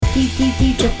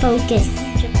Future Focus.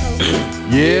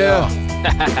 Yeah.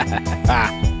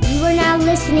 You are now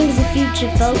listening to Future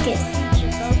Focus.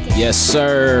 Yes,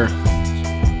 sir.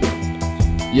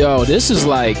 Yo, this is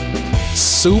like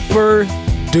super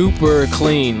duper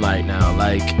clean right now.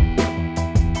 Like,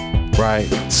 Right.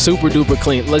 super duper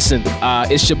clean. Listen,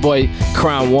 it's your boy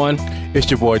Crown One,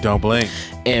 It's your boy Don't Blink.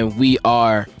 and we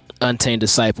are Untamed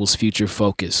Disciples Future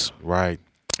Focus. Right.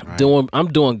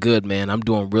 I'm doing good, man. I'm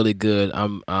doing really good.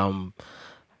 I'm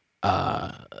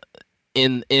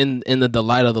in the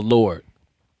delight of the Lord.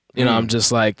 You know, I'm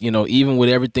just like, even with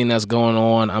everything that's going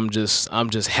on, I'm just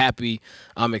happy.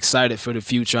 I'm excited for the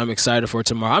future. I'm excited for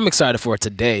tomorrow. I'm excited for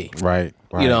today. Right.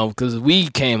 Because we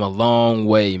came a long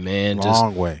way, man.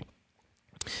 Long way.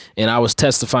 And I was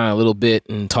testifying a little bit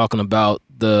and talking about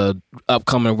the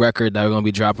upcoming record that we're going to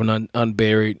be dropping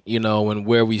Unburied, and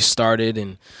where we started,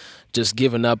 and just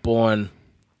giving up on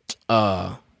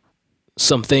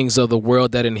some things of the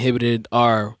world that inhibited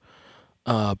our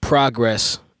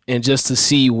progress, and just to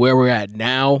see where we're at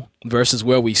now versus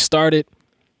where we started.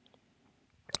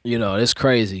 It's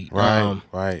crazy.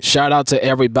 Right. Shout out to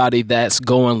everybody that's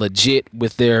going legit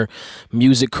with their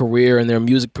music career and their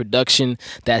music production,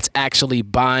 that's actually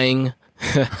buying,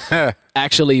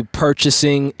 actually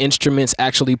purchasing instruments,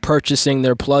 actually purchasing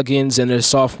their plugins and their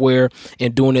software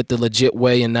and doing it the legit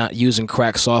way and not using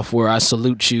crack software. I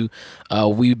salute you.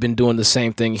 We've been doing the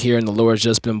same thing here, and the Lord's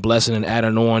just been blessing and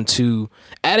adding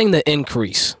the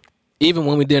increase. Even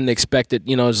when we didn't expect it,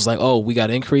 it's just like, oh, we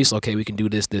got increase. Okay, we can do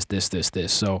this.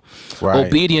 So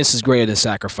Obedience is greater than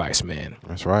sacrifice, man.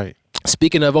 That's right.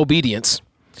 Speaking of obedience,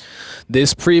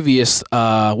 this previous,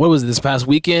 this past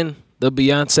weekend? The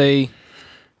Beyonce.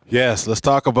 Yes, let's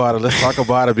talk about it.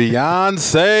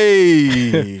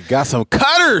 Beyonce got some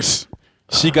cutters.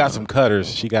 She got some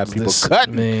cutters. She got people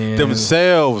cutting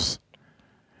themselves.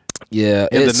 Yeah.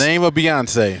 In the name of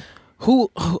Beyonce.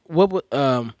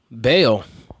 Bail.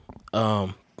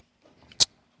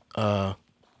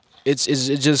 It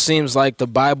just seems like the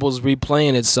Bible's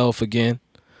replaying itself again.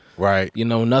 Right.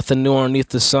 Nothing new underneath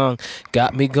the song.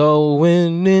 Got me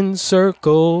going in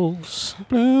circles.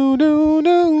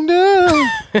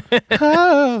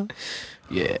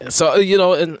 Yeah. So,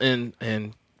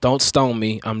 and don't stone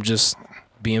me. I'm just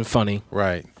being funny.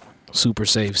 Right. Super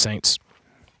save saints.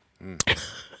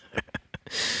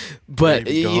 But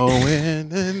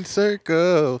going in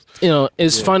circles.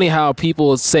 It's funny how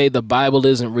people say the Bible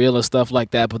isn't real and stuff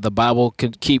like that, but the Bible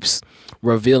keeps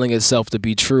revealing itself to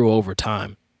be true over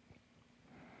time.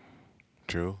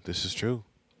 True. This is true.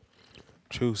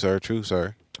 True, sir.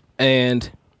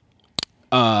 And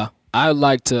I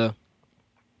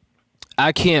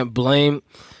can't blame.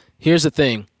 Here's the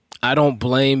thing. I don't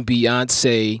blame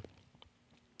Beyonce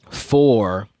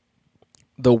for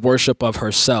the worship of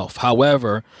herself.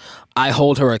 However, I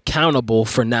hold her accountable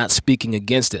for not speaking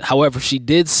against it. However, she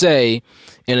did say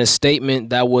in a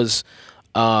statement that was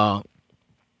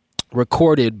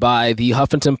recorded by the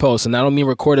Huffington Post, and I don't mean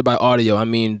recorded by audio, I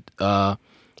mean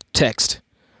text.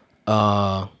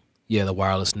 The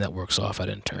wireless network's off. I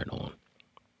didn't turn it on.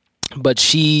 But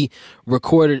she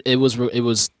recorded, it was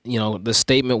the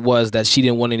statement was that she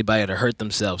didn't want anybody to hurt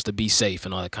themselves, to be safe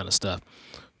and all that kind of stuff.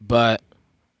 But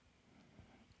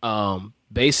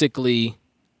basically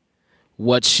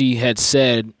what she had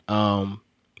said,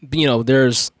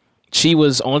 she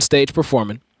was on stage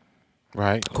performing,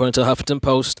 right? According to Huffington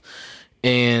Post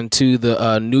and to the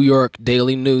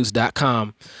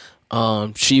NewYorkDailyNews.com,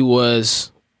 she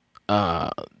was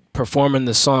performing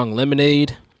the song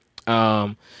Lemonade,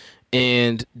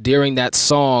 and during that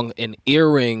song, an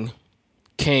earring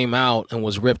came out and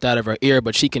was ripped out of her ear,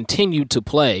 but she continued to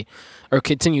play or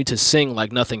continued to sing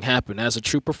like nothing happened as a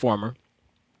true performer,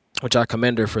 which I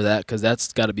commend her for that, because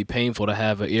that's got to be painful to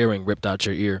have an earring ripped out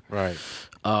your ear. Right.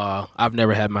 I've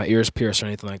never had my ears pierced or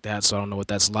anything like that, so I don't know what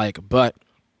that's like. But,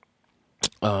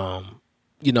 to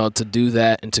do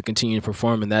that and to continue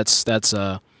performing, that takes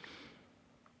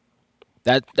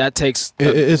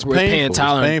it's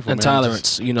painful.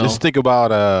 Intolerance. Just think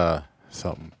about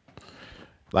something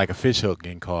like a fish hook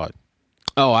getting caught.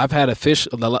 Oh, I've had a fish.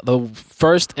 The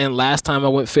first and last time I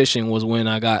went fishing was when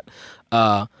I got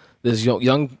this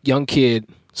young kid.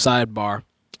 Sidebar.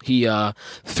 He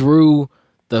threw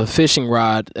the fishing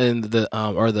rod and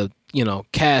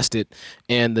cast it,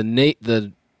 and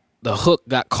the hook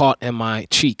got caught in my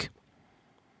cheek,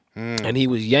 and he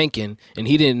was yanking, and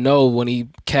he didn't know when he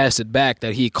cast it back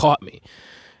that he caught me,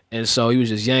 and so he was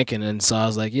just yanking, and so I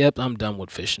was like, "Yep, I'm done with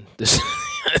fishing. This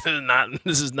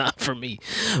is not for me."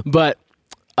 But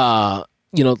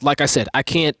like I said, I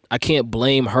can't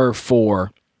blame her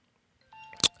for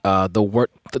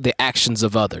the actions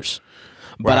of others.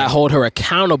 But I hold her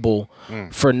accountable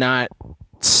for not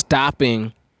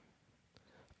stopping,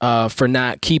 for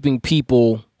not keeping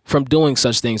people from doing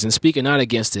such things and speaking out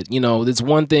against it. It's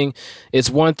one thing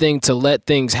to let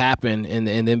things happen and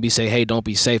then say, hey, don't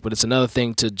be safe. But it's another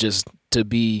thing to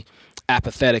be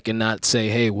apathetic and not say,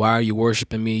 hey, why are you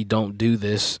worshiping me? Don't do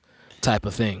this type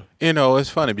of thing. It's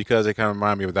funny because it kind of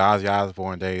remind me of the Ozzy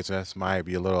Osbourne days. That might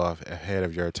be a little ahead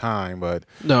of your time, but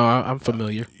no, I'm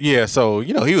familiar. Yeah, so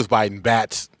he was biting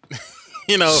bats,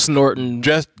 snorting,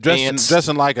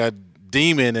 dressing like a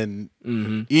demon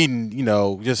and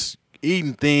eating, just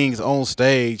eating things on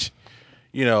stage,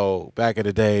 back in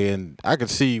the day. And I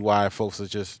could see why folks are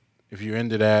just, if you're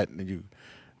into that and you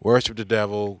worship the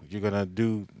devil, you're gonna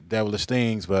do devilish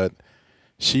things. But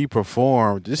she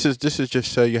performed. This is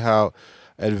just show you how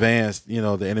advanced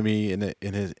the enemy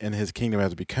in his kingdom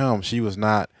has become. She was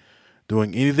not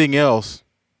doing anything else.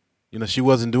 She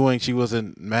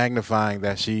wasn't magnifying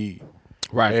that she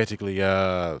basically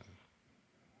to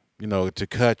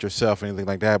cut yourself or anything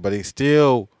like that. But he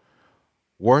still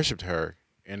worshipped her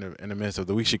in the midst of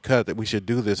we should cut, that we should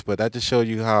do this. But that just shows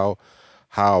you how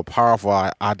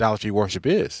powerful idolatry worship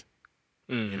is.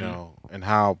 And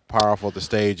how powerful the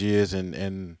stage is,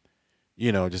 and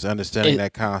just understanding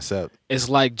that concept. It's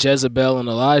like Jezebel and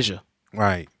Elijah.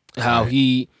 Right. How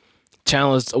he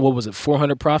challenged,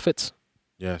 400 prophets?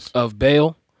 Yes. Of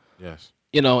Baal? Yes.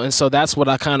 And so that's what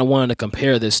I kind of wanted to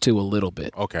compare this to a little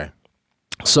bit. Okay.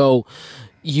 So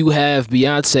you have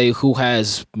Beyonce, who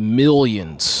has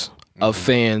millions of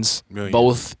fans,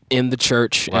 both in the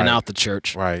church and out the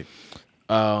church. Right.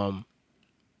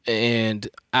 And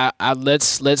I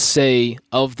let's say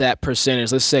of that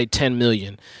percentage, let's say 10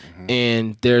 million,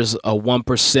 and there's a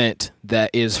 1% that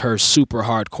is her super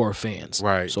hardcore fans.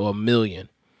 Right. So 1 million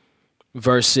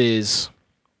versus,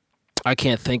 I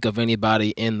can't think of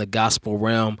anybody in the gospel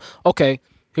realm. Okay,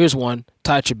 here's one,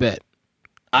 Ty Tribbett.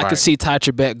 I could see Ty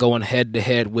Tribbett going head to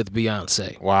head with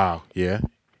Beyonce. Wow. Yeah.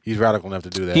 He's radical enough to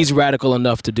do that. He's radical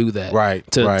enough to do that. Right.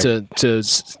 To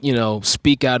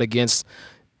speak out against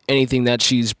anything that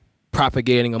she's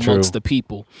propagating amongst the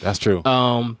people. That's true.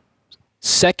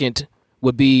 Second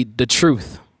would be The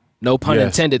Truth. No pun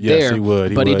intended there. He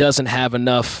would. He doesn't have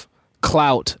enough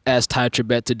clout as Ty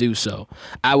Tribbett to do so.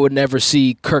 I would never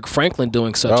see Kirk Franklin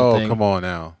doing such a thing. Oh, come on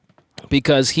now.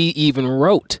 Because he even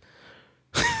wrote.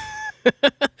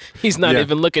 He's not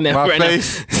even looking at my right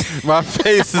face. My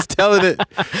face is telling it.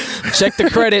 Check the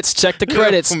credits. Check the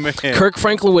credits. Oh, Kirk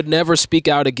Franklin would never speak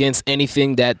out against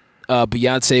anything that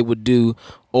Beyonce would do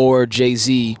or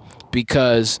Jay-Z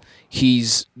because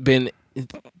he's in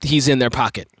their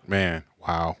pocket. Man,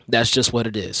 wow. That's just what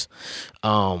it is.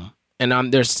 And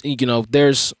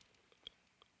there's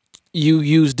you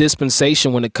use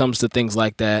dispensation when it comes to things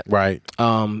like that. Right.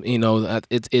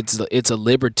 It's a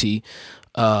liberty.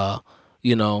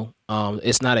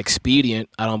 It's not expedient,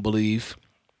 I don't believe.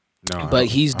 No. But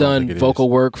he's done vocal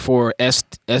work for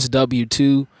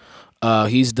SW2.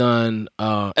 He's done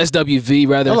SWV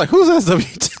rather. I'm like, who's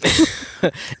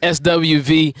SW2?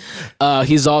 SWV.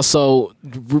 He's also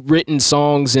written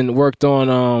songs and worked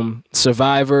on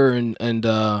Survivor and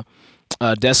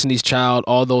Destiny's Child,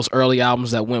 all those early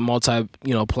albums that went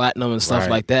platinum and stuff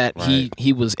like that. Right.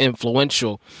 He was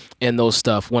influential in those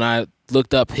stuff. When I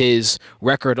looked up his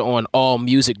record on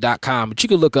allmusic.com, but you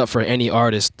could look up for any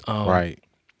artist. Right.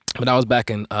 But I was back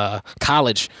in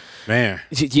college. Man.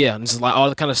 Yeah, and just like all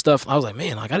the kind of stuff. I was like,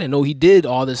 man, I didn't know he did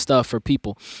all this stuff for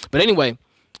people. But anyway,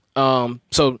 so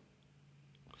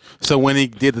when he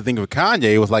did the thing with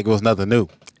Kanye, it was like it was nothing new.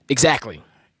 Exactly,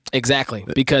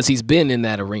 because he's been in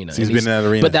that arena. He's been in that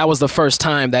arena. But that was the first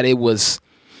time that it was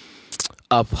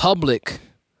a public,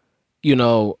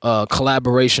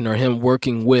 collaboration or him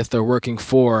working with or working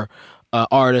for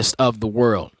artists of the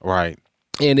world. Right.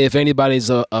 And if anybody's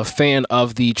a fan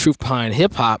of the Truth Behind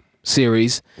Hip Hop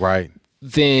series, right,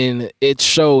 then it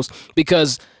shows,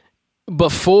 because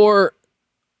before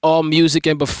All Music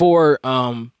and before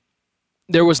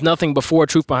there was nothing before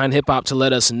Truth Behind Hip Hop to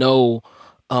let us know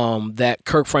that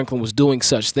Kirk Franklin was doing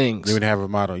such things. We didn't have a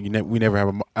model. We never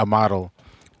have a model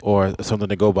or something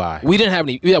to go by. We didn't have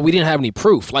any. Yeah, we didn't have any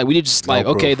proof. Like, we did just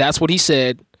okay, that's what he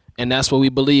said, and that's what we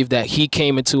believe. That he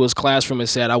came into his classroom and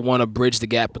said, "I want to bridge the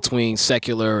gap between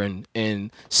secular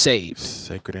and saved,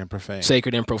 sacred and profane.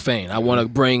 Sacred and profane. I want to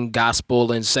bring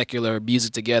gospel and secular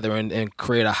music together and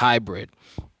create a hybrid."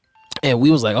 And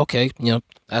we was like, okay,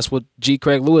 that's what G.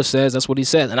 Craig Lewis says. That's what he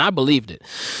said. And I believed it.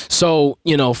 So,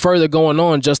 further going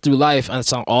on Just Through Life, and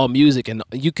it's on All Music, and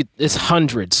it's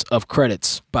hundreds of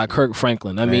credits by Kirk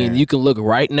Franklin. I mean, you can look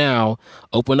right now,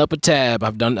 open up a tab.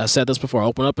 I said this before,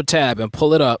 open up a tab and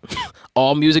pull it up,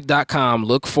 allmusic.com,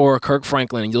 look for Kirk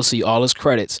Franklin, and you'll see all his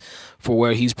credits for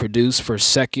where he's produced for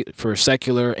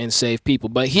secular and saved people.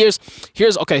 But here's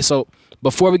okay, so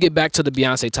before we get back to the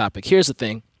Beyonce topic, here's the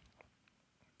thing.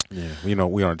 Yeah,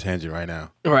 we're on a tangent right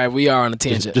now. Right, we are on a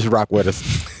tangent. Just rock with us.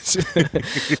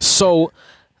 So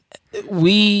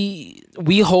we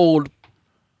hold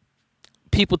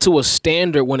people to a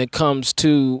standard when it comes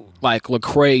to like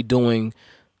Lecrae doing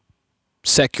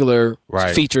secular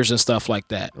features and stuff like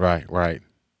that. Right.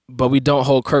 But we don't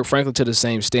hold Kirk Franklin to the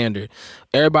same standard.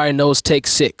 Everybody knows Take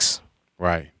Six.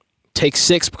 Right. Take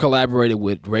Six collaborated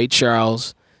with Ray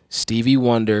Charles, Stevie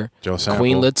Wonder, Joe Sample.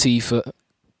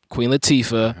 Queen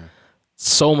Latifah,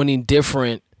 so many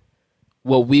different,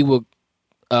 what we would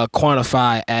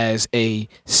quantify as a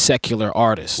secular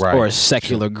artist or a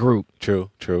secular group.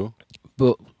 True.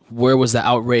 But where was the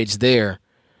outrage there?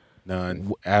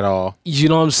 None at all. You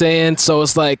know what I'm saying? So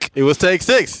it's like... It was Take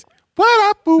Six.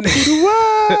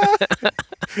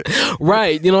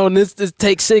 Right. And this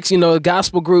Take Six, a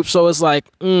gospel group. So it's like,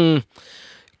 and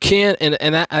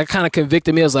that kind of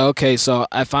convicted me. I was like, okay, so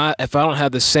if I don't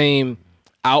have the same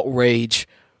outrage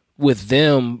with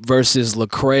them versus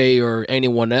Lecrae or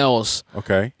anyone else,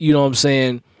 okay, you know what I'm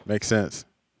saying? Makes sense.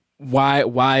 Why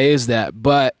is that?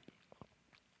 But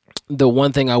the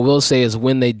one thing I will say is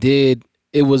when they did,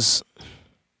 it was,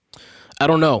 I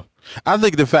don't know. I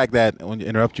think the fact that, when you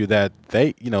interrupt you, that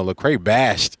they, Lecrae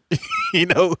bashed, he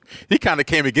kind of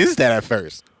came against that at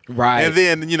first. Right. And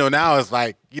then, now it's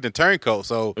like he done turncoat.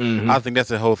 So I think that's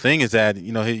the whole thing, is that,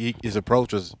 his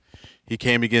approach was, he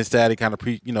came against that. He kind of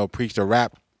preached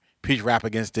rap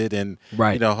against it. And,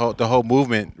 the whole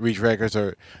movement, Reach Records,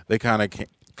 they kind of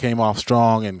came off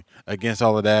strong and against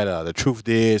all of that. The Truth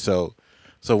did. So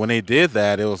when they did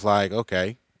that, it was like,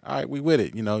 okay, all right, we with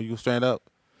it. You stand up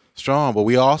strong. But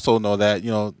we also know that,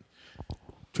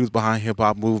 Truth Behind Hip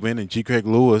Hop Movement and G. Craig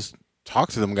Lewis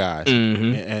talked to them guys.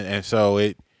 And so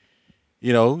it,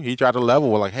 he tried to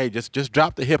level with like, hey, just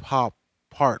drop the hip hop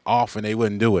part off, and they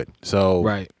wouldn't do it. So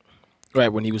Right,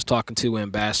 when he was talking to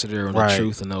Ambassador and The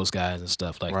Truth and those guys and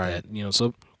stuff like that.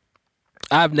 So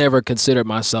I've never considered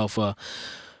myself a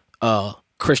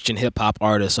Christian hip hop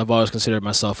artist. I've always considered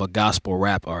myself a gospel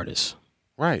rap artist.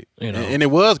 Right. And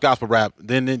it was gospel rap.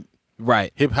 Then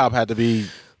hip hop had to be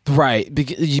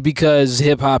because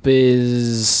hip hop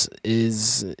is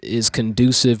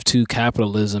conducive to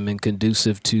capitalism and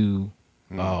conducive to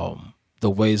the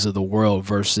ways of the world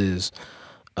versus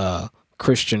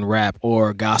Christian rap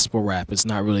or gospel rap. It's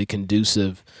not really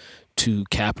conducive to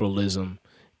capitalism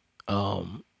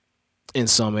in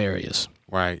some areas.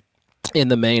 Right. In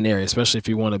the main area, especially if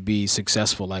you want to be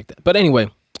successful like that. But anyway,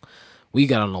 we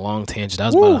got on a long tangent. That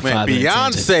was about a 5 minute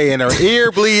tangent. Beyonce and her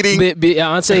ear bleeding.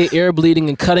 Beyonce ear bleeding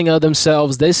and cutting of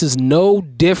themselves. This is no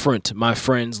different, my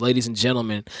friends, ladies and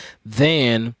gentlemen,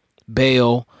 than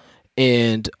Baal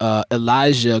and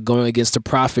Elijah going against the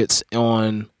prophets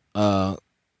on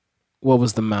what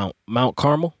was the Mount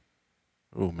Carmel?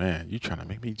 Oh man, you trying to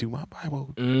make me do my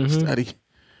Bible study?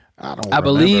 I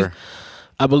believe.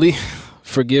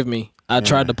 Forgive me. I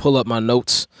tried to pull up my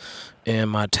notes, and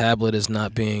my tablet is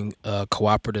not being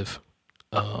cooperative.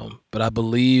 But I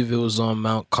believe it was on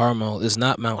Mount Carmel. It's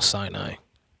not Mount Sinai.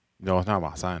 No, it's not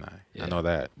Mount Sinai. Yeah. I know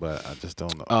that, but I just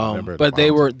don't know. Remember but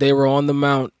they were on the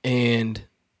mount, and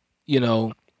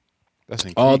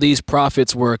all these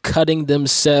prophets were cutting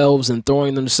themselves and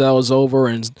throwing themselves over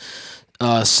and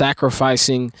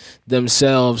sacrificing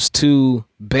themselves to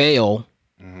Baal,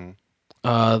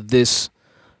 this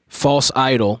false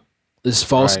idol, this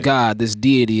false god, this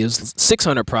deity. Is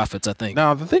 600 prophets, I think.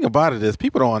 Now, the thing about it is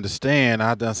people don't understand.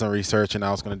 I've done some research, and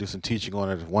I was going to do some teaching on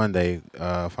it one day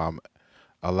if I'm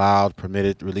allowed,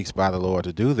 permitted, released by the Lord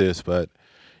to do this. But,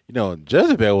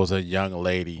 Jezebel was a young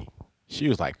lady. She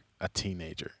was like a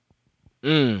teenager.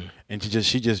 And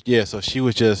she just so she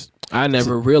was just. I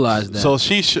never realized that. So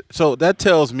so that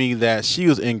tells me that she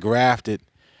was engrafted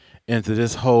into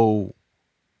this whole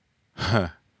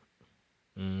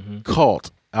cult.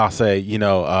 I'll say,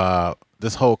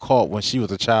 this whole cult when she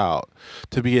was a child,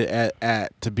 to be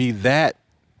to be that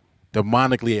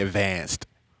demonically advanced.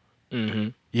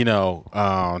 To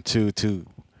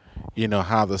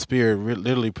how the spirit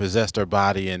literally possessed her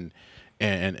body and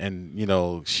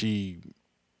she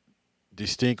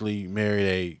distinctly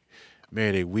married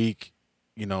a weak,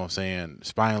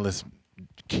 spineless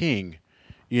king,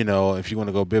 you know, if you want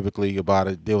to go biblically about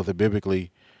it, deal with it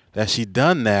biblically, that she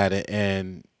done that.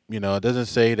 And you know, it doesn't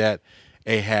say that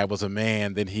Ahab was a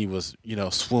man, then he was, you know,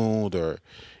 swooned, or,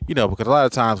 you know, because a lot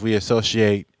of times we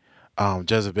associate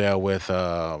Jezebel with you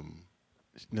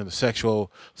know, the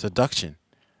sexual seduction,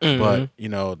 but you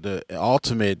know, the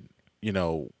ultimate, you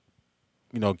know,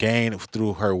 gain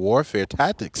through her warfare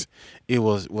tactics, it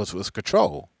was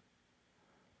control.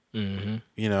 You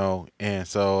know, and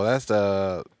so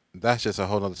that's just a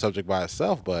whole other subject by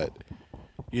itself. But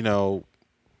you know,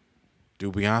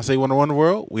 do Beyonce want to run the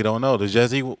world? We don't know. Does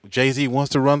Jay-Z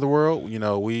wants to run the world? You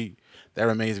know, that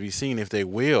remains to be seen if they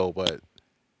will. But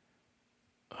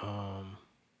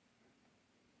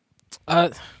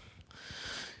a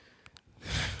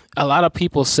lot of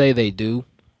people say they do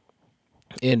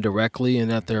indirectly,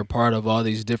 and that they're part of all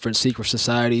these different secret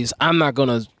societies. I'm not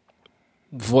gonna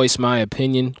voice my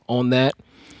opinion on that.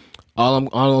 All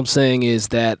I'm saying is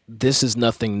that this is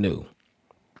nothing new.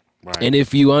 right. And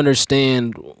if you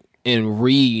understand and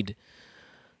read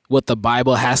what the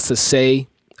Bible has to say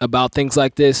about things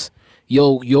like this,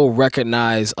 you'll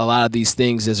recognize a lot of these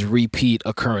things as repeat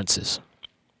occurrences.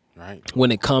 Right.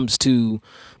 When it comes to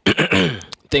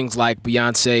things like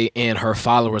Beyonce and her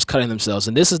followers cutting themselves.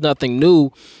 And this is nothing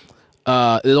new.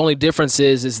 The only difference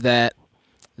is that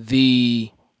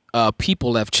the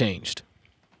people have changed.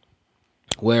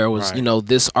 Where it was, Right. you know,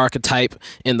 this archetype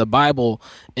in the Bible,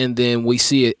 and then we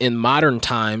see it in modern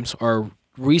times or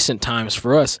recent times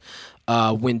for us,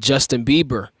 when Justin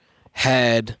Bieber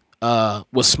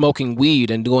was smoking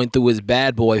weed and going through his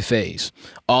bad boy phase.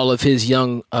 All of his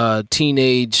young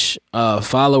teenage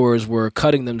followers were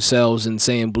cutting themselves and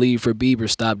saying, "Bleed for Bieber,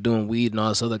 stop doing weed," and all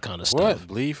this other kind of stuff. What?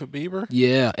 Bleed for Bieber?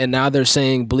 Yeah, and now they're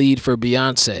saying bleed for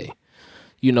Beyonce,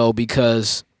 you know,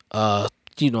 because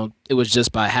you know, it was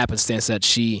just by happenstance that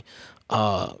she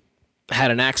had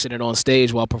an accident on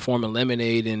stage while performing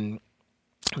Lemonade, and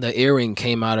the earring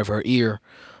came out of her ear,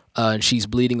 and she's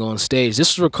bleeding on stage.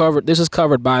 This is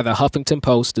covered by the Huffington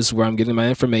Post. This is where I'm getting my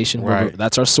information. Right.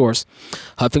 That's our source,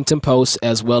 Huffington Post,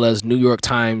 as well as New York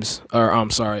Times, or I'm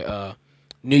sorry,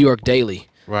 New York Daily,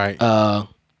 Right.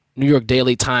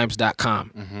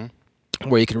 NewYorkDailyTimes.com.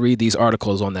 Where you can read these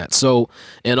articles on that. So,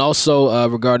 and also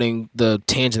regarding the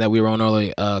tangent that we were on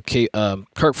earlier,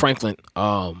 Kirk Franklin,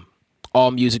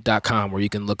 allmusic.com, where you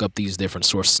can look up these different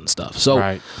sources and stuff. So,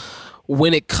 Right.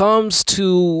 when it comes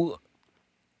to,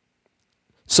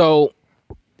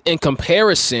 in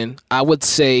comparison, I would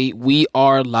say we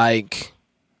are like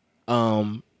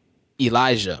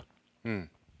Elijah.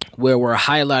 Where we're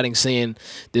highlighting, saying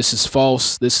this is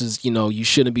false, this is, you know, you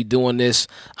shouldn't be doing this.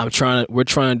 We're trying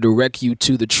to direct you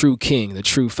to the true king, the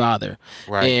true father.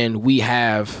 Right. And we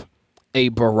have a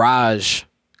barrage,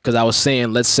 because I was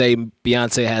saying, let's say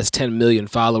Beyonce has 10 million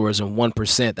followers and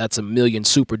 1%, that's a million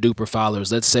super duper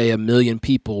followers. Let's say 1 million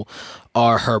people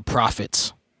are her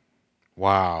prophets.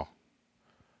 Wow.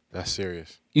 That's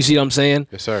serious. You see what I'm saying?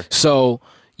 Yes, sir. So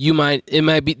there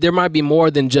might be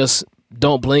more than just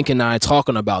Don't Blink and I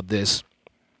talking about this,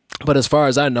 but as far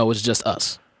as I know, it's just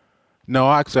us. No,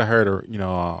 I actually heard her, you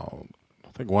know, I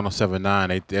think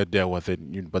 107.9, they dealt with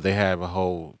it, but they have a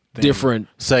whole Different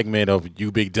segment of You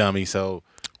Big Dummy. So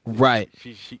right.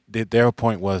 their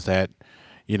point was that,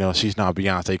 you know, she's not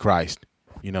Beyonce Christ,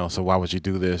 you know, so why would you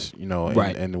do this, you know,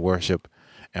 Right. and worship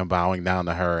and bowing down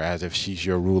to her as if she's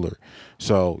your ruler.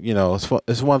 So, you know,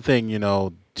 it's one thing, you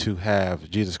know, to have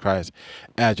Jesus Christ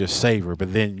as your savior,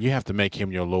 but then you have to make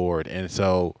him your Lord. And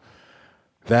so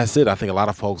that's it. I think a lot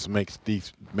of folks makes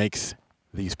these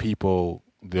people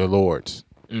their lords,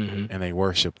 and they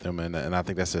worship them. And I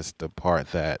think that's just the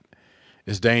part that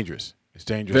is dangerous. It's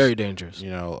dangerous. Very dangerous. You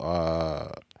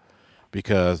know,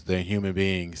 because they're human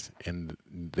beings and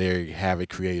they have a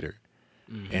creator,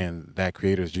 and that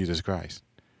creator is Jesus Christ.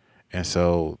 And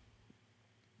so,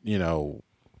 you know,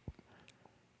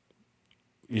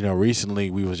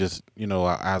 recently we was just, you know,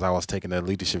 as I was taking the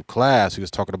leadership class, we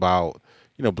was talking about,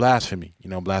 you know, blasphemy,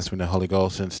 the Holy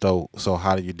Ghost. And so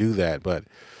how do you do that? But,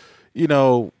 you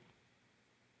know,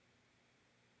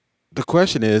 the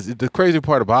question is, the crazy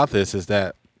part about this is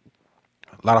that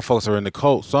a lot of folks are in the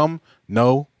cult. Some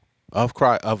know of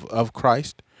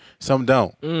Christ, some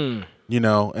don't, you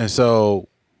know, and so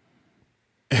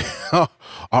are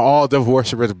all the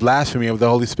worshipers blasphemy of the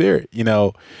Holy Spirit, you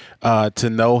know, to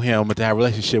know him and to have a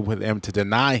relationship with him, to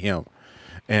deny him.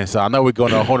 And so I know we're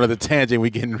going on a whole other tangent. We're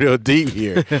getting real deep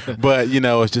here. But, you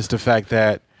know, it's just the fact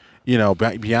that, you know,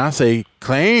 Beyonce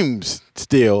claims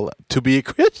still to be a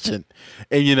Christian.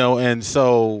 And, you know, and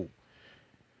so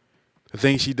the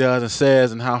things she does and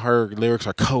says and how her lyrics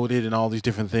are coded and all these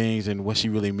different things and what she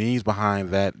really means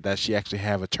behind that she actually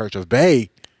have a Church of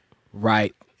Bay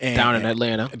Right. Down in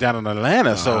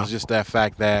Atlanta. So it's just that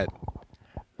fact that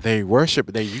they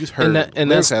worship, they use her and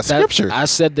lyrics as scripture. I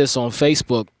said this on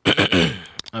Facebook.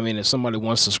 I mean, if somebody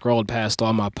wants to scroll past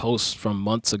all my posts from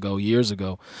months ago, years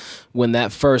ago, when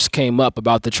that first came up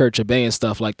about the Church of Bay and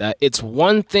stuff like that, it's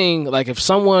one thing, like if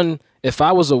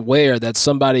I was aware that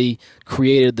somebody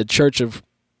created the Church of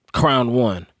Crown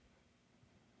One,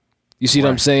 you see what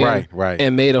I'm saying? Right.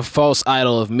 And made a false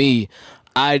idol of me,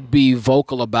 I'd be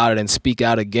vocal about it and speak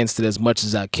out against it as much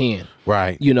as I can.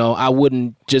 Right. You know, I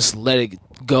wouldn't just let it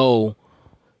go,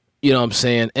 you know what I'm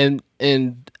saying?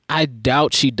 And I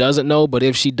doubt she doesn't know, but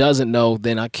if she doesn't know,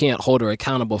 then I can't hold her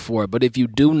accountable for it. But if you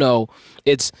do know,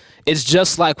 it's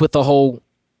just like with the whole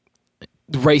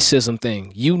racism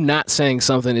thing. You not saying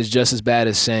something is just as bad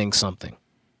as saying something.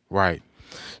 Right.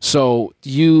 So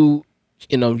you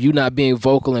not being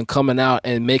vocal and coming out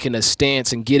and making a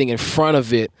stance and getting in front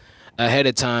of it ahead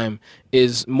of time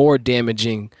is more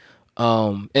damaging,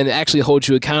 and it actually holds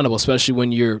you accountable, especially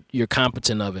when you're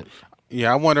competent of it.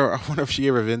 Yeah, I wonder if she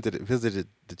ever visited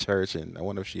the church, and I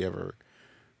wonder if she ever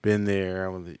been there.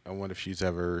 I wonder if she's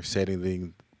ever said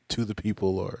anything to the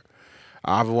people, or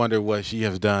I wonder what she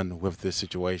has done with this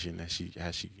situation. Has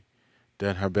she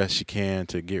done her best she can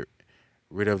to get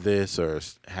rid of this, or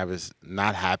have it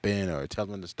not happen, or tell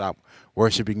them to stop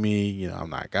worshiping me? You know, I'm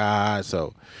not God.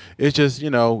 So it's just,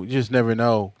 you just never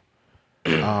know.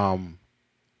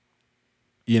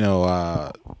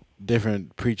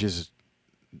 Different preachers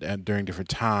during different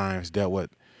times dealt with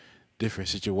different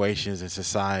situations in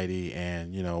society,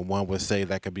 and one would say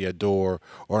that could be a door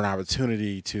or an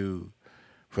opportunity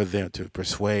for them to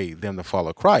persuade them to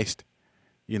follow Christ,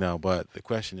 but the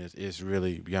question is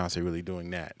really Beyonce really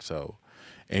doing that? So,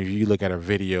 and if you look at her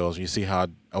videos, you see how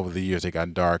over the years they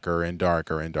got darker and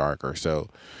darker and darker. So,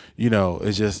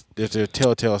 it's just, there's a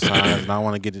telltale signs, and I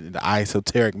want to get into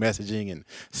esoteric messaging and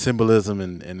symbolism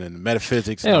and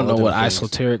metaphysics. I don't know what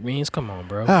esoteric means. Come on,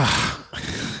 bro.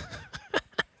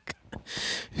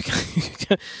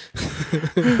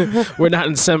 We're not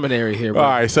in seminary here, bro. All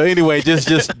right. So anyway, just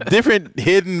different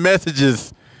hidden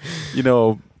messages, and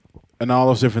all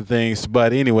those different things.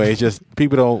 But anyway, it's just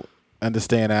people don't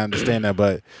understand. I understand that,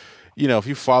 but if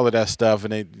you follow that stuff,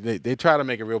 and they try to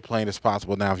make it real plain as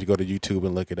possible now, if you go to YouTube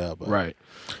and look it up. Right.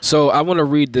 So I want to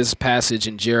read this passage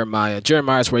in Jeremiah.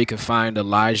 Jeremiah is where you can find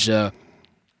Elijah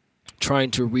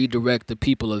trying to redirect the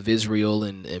people of Israel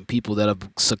and people that have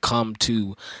succumbed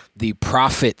to the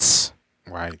prophets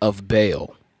of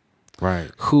Baal.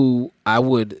 Right. Who I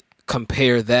would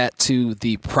compare that to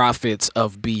the prophets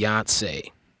of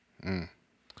Beyonce.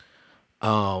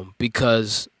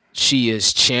 Because she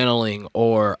is channeling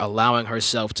or allowing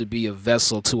herself to be a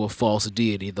vessel to a false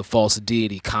deity, the false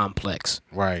deity complex.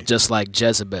 Right. Just like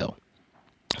Jezebel.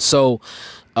 So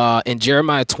in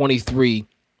Jeremiah 23,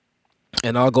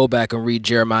 and I'll go back and read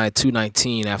Jeremiah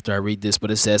 2:19 after I read this,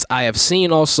 but it says, I have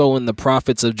seen also in the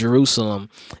prophets of Jerusalem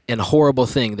an horrible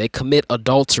thing. They commit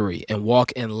adultery and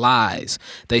walk in lies.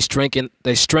 They strengthen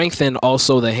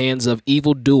also the hands of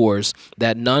evildoers,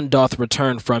 that none doth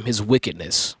return from his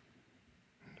wickedness.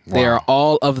 Wow. They are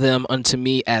all of them unto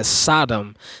me as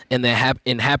Sodom, and the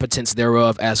inhabitants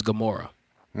thereof as Gomorrah.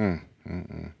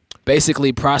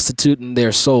 Basically prostituting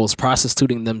their souls,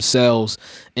 prostituting themselves,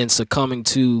 and succumbing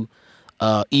to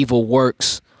evil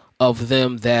works of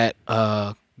them that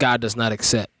God does not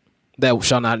accept, that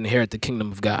shall not inherit the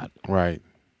kingdom of God. Right.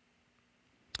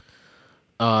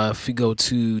 If we go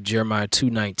to Jeremiah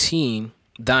 2:19,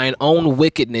 thine own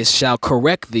wickedness shall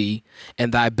correct thee,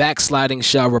 and thy backsliding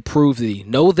shall reprove thee.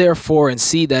 Know therefore and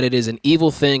see that it is an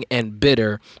evil thing and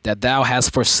bitter, that thou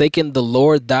hast forsaken the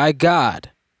Lord thy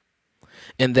God,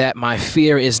 and that my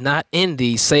fear is not in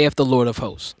thee, saith the Lord of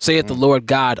hosts, saith the Lord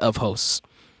God of hosts.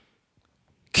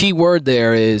 Key word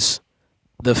there is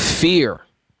the fear.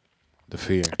 The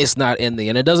fear. It's not in thee.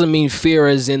 And it doesn't mean fear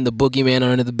as in the boogeyman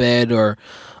under the bed or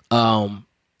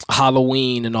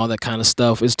Halloween and all that kind of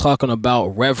stuff. It's talking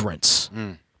about reverence,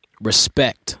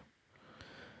 respect.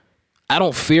 I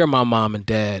don't fear my mom and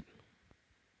dad.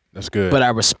 That's good. But I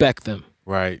respect them.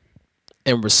 Right.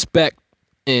 And respect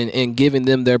and giving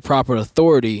them their proper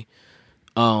authority,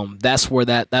 that's where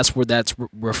that's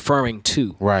referring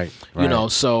to. Right.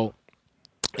 So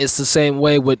it's the same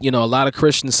way with, a lot of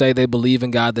Christians say they believe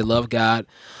in God, they love God.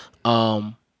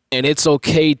 And it's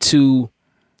okay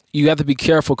you have to be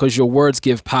careful because your words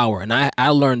give power. And I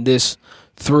learned this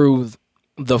through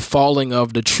the falling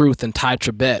of the truth in Ty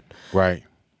Tribbett. Right.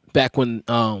 Back when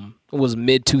it was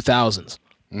mid 2000s.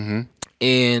 Mm-hmm.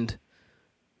 And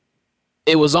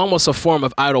it was almost a form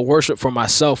of idol worship for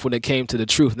myself when it came to the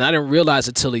truth. And I didn't realize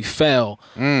it till he fell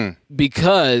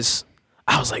because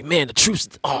I was like, man, the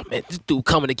truth. Oh man, this dude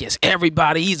coming against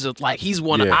everybody. He's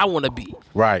one I want to be.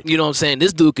 Right. You know what I'm saying?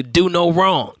 This dude could do no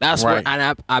wrong. That's right.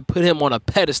 where I put him on a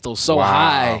pedestal so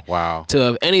high. Wow.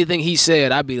 To anything he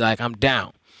said, I'd be like, I'm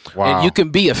down. Wow. And you can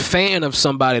be a fan of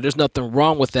somebody. There's nothing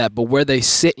wrong with that. But where they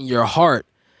sit in your heart,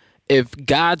 if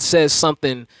God says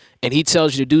something and he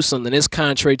tells you to do something that's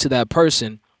contrary to that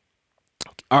person,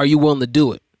 are you willing to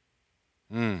do it?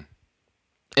 And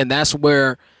that's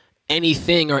where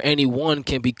anything or anyone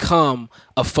can become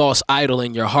a false idol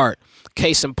in your heart.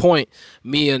 Case in point,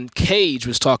 me and Cage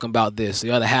was talking about this,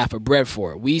 the other half of Bread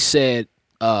For It. We said,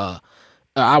 I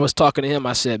was talking to him,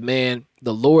 I said, man,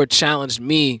 the Lord challenged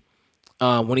me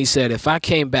when he said, if I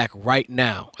came back right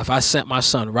now, if I sent my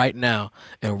son right now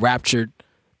and raptured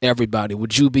everybody,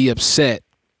 would you be upset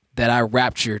that I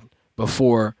raptured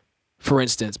before, for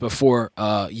instance, before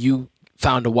you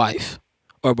found a wife?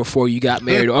 Or before you got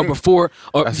married, or before,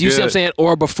 or That's you see good. what I'm saying,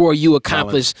 or before you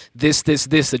accomplished this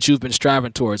that you've been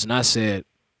striving towards. And I said,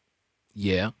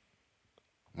 yeah.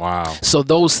 Wow. So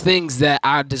those things that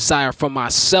I desire for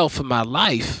myself in my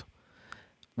life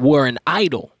were an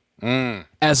idol,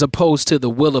 as opposed to the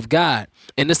will of God.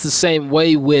 And it's the same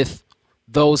way with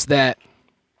those that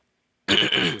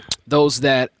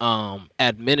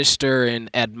administer and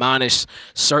admonish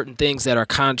certain things that are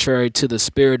contrary to the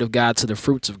Spirit of God, to the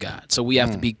fruits of God. So we have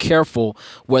to be careful,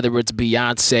 whether it's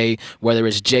Beyonce, whether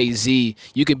it's Jay-Z.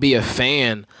 You can be a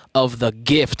fan of the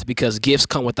gift because gifts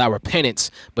come without repentance,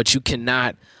 but you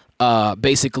cannot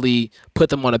basically put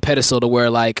them on a pedestal to where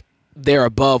like they're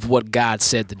above what God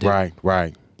said to do.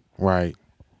 Right.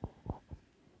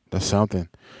 That's something.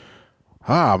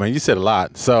 Ah, man, you said a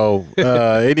lot. So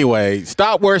anyway,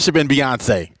 stop worshiping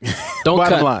Beyonce. Don't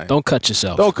cut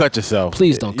yourself. Don't cut yourself.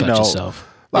 Please don't cut yourself.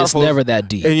 It's folks, never that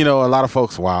deep. And a lot of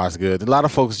folks, wow, it's good. A lot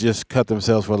of folks just cut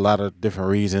themselves for a lot of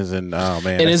different reasons, and man,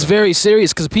 and it's very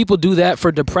serious because people do that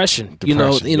for depression.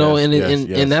 Yes,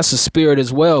 And that's a spirit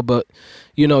as well. But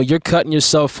you're cutting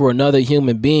yourself for another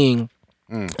human being.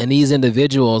 And these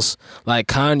individuals like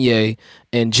Kanye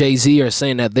and Jay-Z are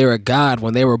saying that they're a god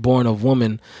when they were born of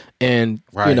woman, and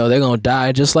they're gonna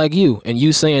die just like you. And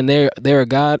you saying they're a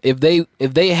god. If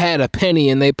they had a penny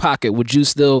in their pocket, would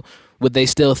they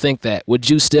still think that? Would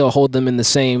you still hold them in the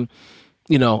same?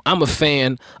 I'm a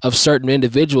fan of certain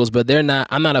individuals, but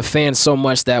I'm not a fan so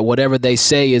much that whatever they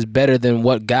say is better than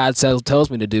what God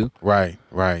tells me to do. Right.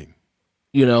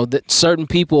 That certain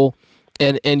people.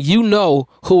 And you know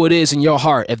who it is in your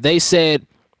heart. If they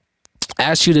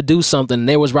asked you to do something and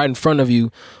they was right in front of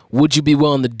you, would you be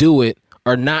willing to do it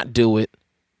or not do it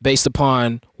based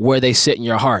upon where they sit in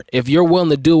your heart? If you're willing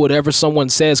to do whatever someone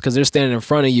says because they're standing in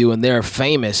front of you and they're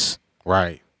famous.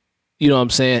 Right. You know what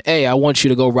I'm saying? Hey, I want you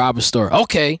to go rob a store.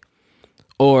 Okay.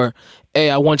 Or,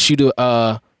 hey, I want you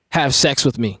to have sex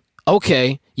with me.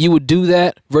 Okay. You would do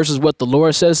that versus what the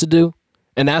Lord says to do?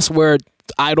 And that's where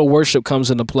idol worship comes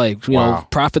into play.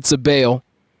 Prophets of Baal,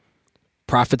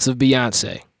 prophets of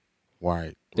Beyonce.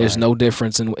 Right. There's no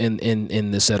difference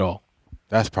in this at all.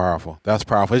 That's powerful.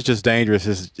 It's just dangerous.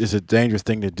 It's a dangerous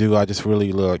thing to do. I just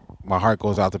really my heart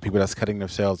goes out to people that's cutting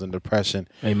themselves in depression.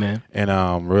 Amen. And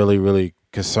I'm really, really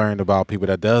concerned about people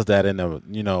that does that. And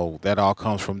that all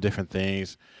comes from different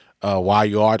things. Why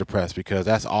you are depressed, because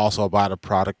that's also about a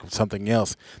product of something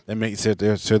else that makes it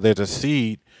there. So there's a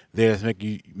seed that's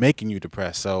making you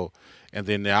depressed. So, and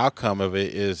then the outcome of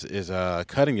it is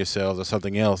cutting yourselves or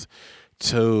something else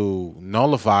to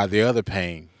nullify the other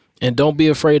pain. And don't be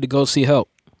afraid to go see help.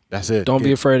 That's it. Don't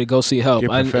be afraid to go see help. Get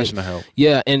professional help.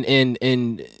 Yeah,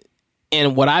 and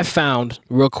what I found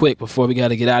real quick before we got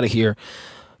to get out of here,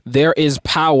 there is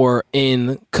power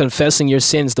in confessing your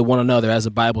sins to one another, as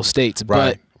the Bible states.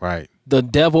 Right. The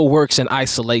devil works in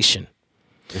isolation.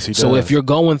 Yes, he does. So if you're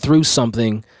going through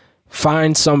something,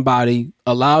 find somebody,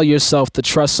 allow yourself to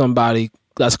trust somebody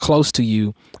that's close to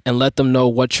you, and let them know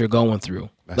what you're going through.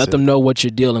 Let them know what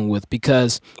you're dealing with,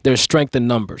 because there's strength in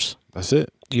numbers. That's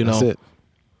it. That's it.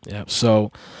 Yeah.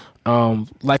 So,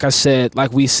 like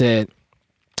we said,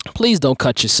 please don't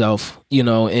cut yourself,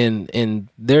 and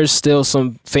there's still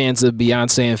some fans of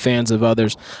Beyonce and fans of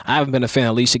others. I haven't been a fan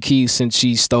of Alicia Keys since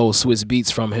she stole Swiss Beats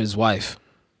from his wife.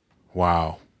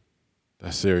 Wow.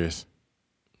 That's serious.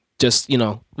 Just,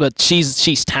 but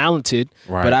she's talented,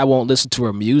 right. But I won't listen to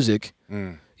her music.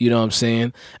 You know what I'm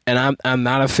saying? And I'm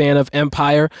not a fan of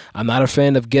Empire. I'm not a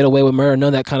fan of Get Away with Murder, none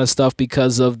of that kind of stuff,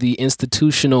 because of the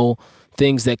institutional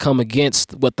things that come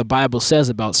against what the Bible says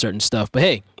about certain stuff. But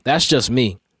hey, that's just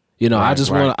me. I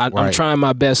just I'm trying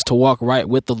my best to walk right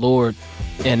with the Lord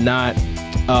and not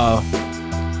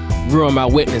ruin my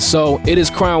witness. So it is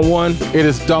Crown One. It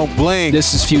is Don't Blink.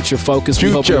 This is Future Focus. We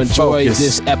hope you Future enjoyed Focus.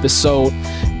 this episode.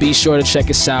 Be sure to check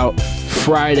us out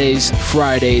Fridays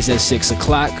at 6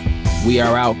 o'clock. We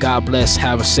are out. God bless.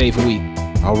 Have a safe week.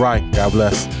 All right. God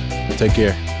bless. Take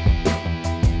care.